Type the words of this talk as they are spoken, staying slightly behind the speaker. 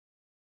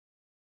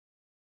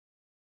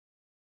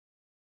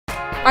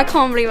I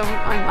can't believe I'm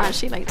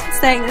actually like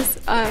saying this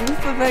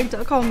for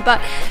Vogue.com, but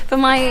for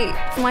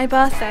my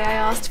birthday I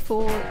asked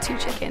for 2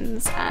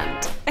 chickens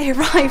and they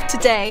arrived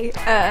today.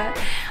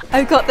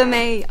 I've got them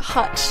a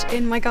hutch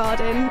in my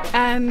garden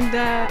and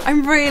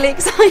I'm really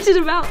excited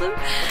about them.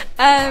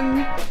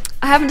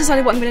 I haven't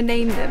decided what I'm going to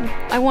name them.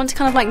 I want to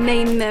kind of like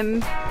name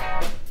them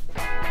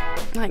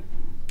like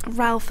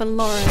Ralph and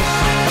Lauren.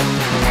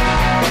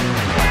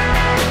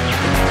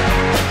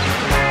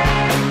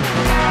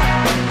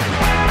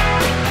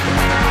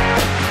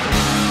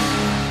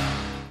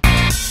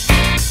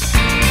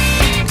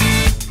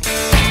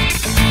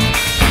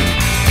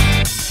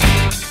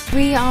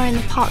 We are in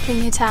the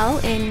Parkling Hotel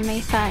in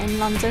Mayfair in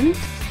London.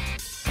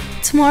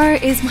 Tomorrow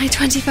is my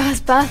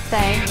 21st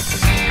birthday.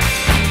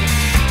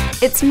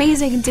 It's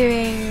amazing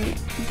doing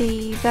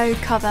the Vogue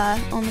cover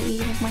on the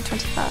eve of my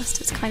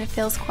 21st. It kind of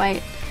feels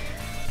quite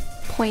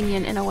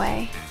poignant in a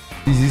way.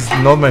 This is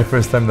not my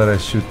first time that I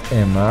shoot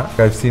Emma.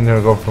 I've seen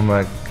her go from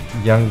a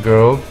young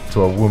girl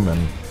to a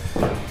woman.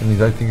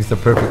 And I think it's the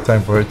perfect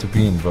time for her to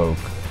be in Vogue.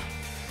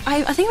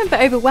 I think I'm a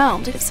bit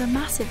overwhelmed. It's a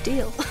massive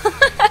deal.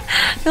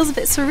 Feels a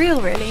bit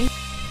surreal, really.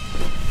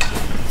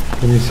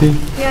 Can you see?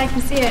 Yeah, I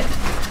can see it.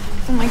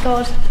 Oh my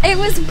god. It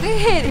was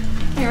weird.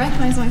 I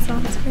recognise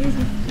myself, it's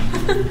crazy.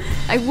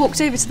 I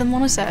walked over to the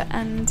monitor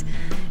and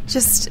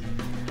just,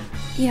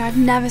 you know, I've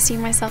never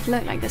seen myself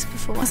look like this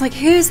before. I was like,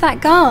 who's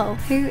that girl?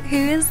 Who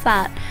is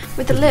that?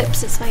 With the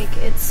lips, it's like,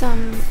 it's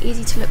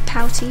easy to look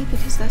pouty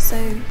because they're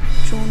so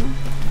drawn on.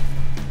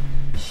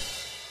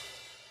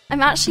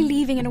 I'm actually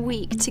leaving in a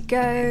week to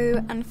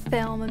go and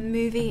film a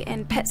movie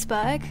in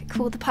Pittsburgh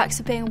called The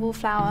Perks of Being a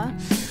Wallflower,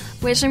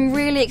 which I'm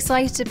really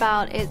excited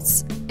about.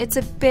 It's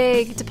a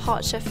big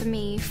departure for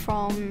me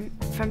from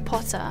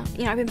Potter.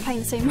 You know, I've been playing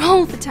the same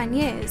role for 10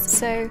 years,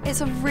 so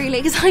it's a really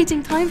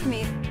exciting time for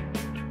me.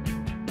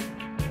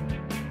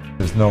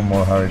 There's no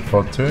more Harry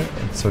Potter,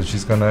 and so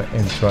she's gonna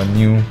enter a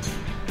new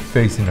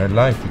phase in her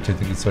life, which I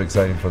think is so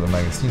exciting for the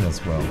magazine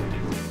as well.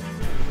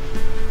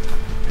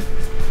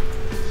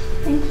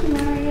 Thank you,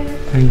 Mario.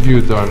 Thank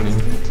you, darling.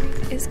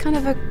 It's kind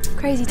of a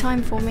crazy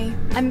time for me.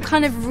 I'm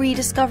kind of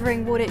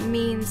rediscovering what it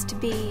means to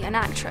be an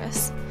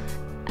actress,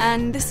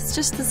 and this is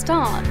just the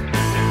start.